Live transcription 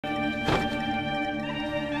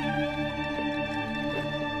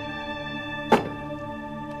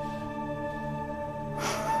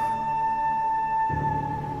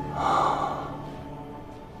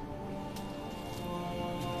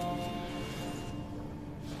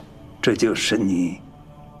这就是你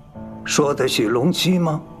说的雪龙须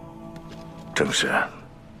吗？正是。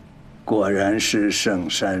果然是圣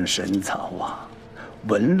山神草啊，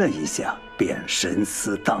闻了一下便神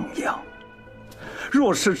思荡漾。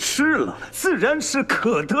若是吃了，自然是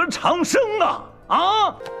可得长生啊！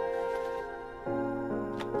啊！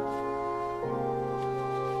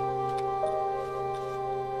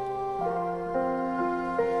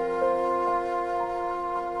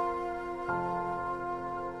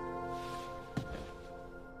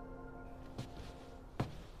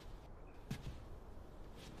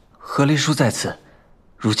和离叔在此，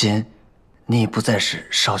如今你已不再是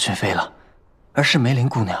邵群妃了，而是梅林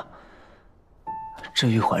姑娘。这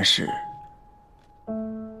玉环是……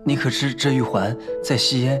你可知这玉环在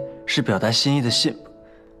西燕是表达心意的信？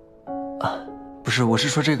啊，不是，我是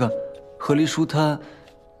说这个和离叔他……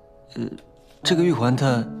这个玉环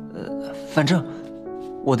他……反正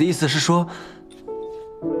我的意思是说，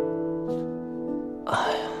哎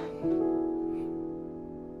呀。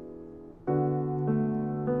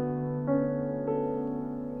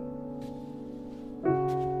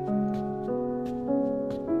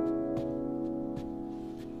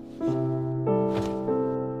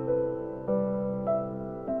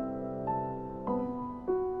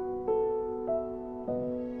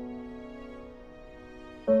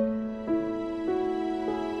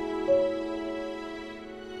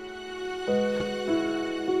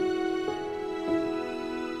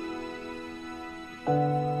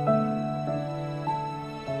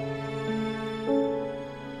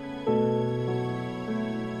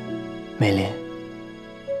梅林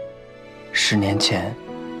，10年前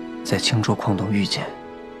在青州矿洞遇见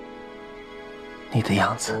你的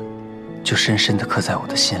样子，就深深地刻在我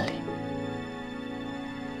的心里。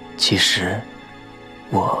其实，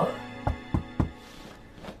我……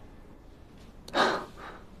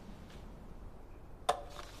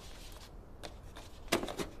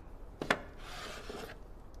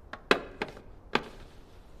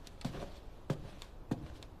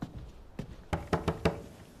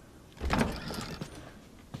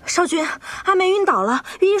少君，阿梅晕倒了，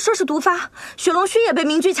御医说是毒发，雪龙须也被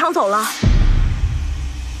明军抢走了。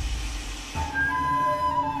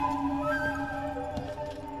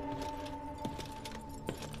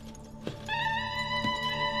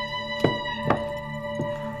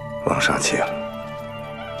王上请。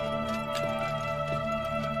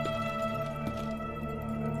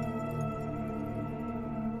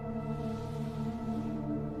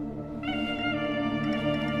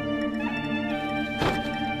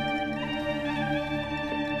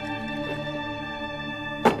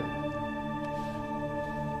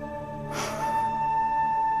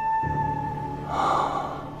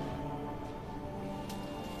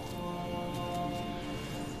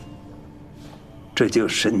这就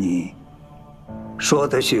是你说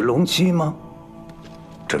的雪龙须吗？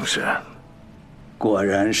正是。果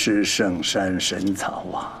然是圣山神草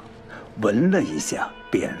啊，闻了一下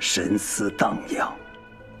便神思荡漾。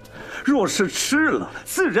若是吃了，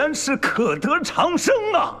自然是可得长生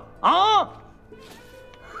啊！啊！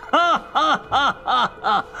哈哈哈哈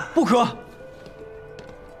哈！不可！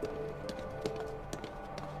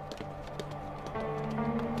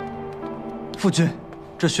父君，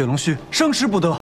这雪龙须生吃不得。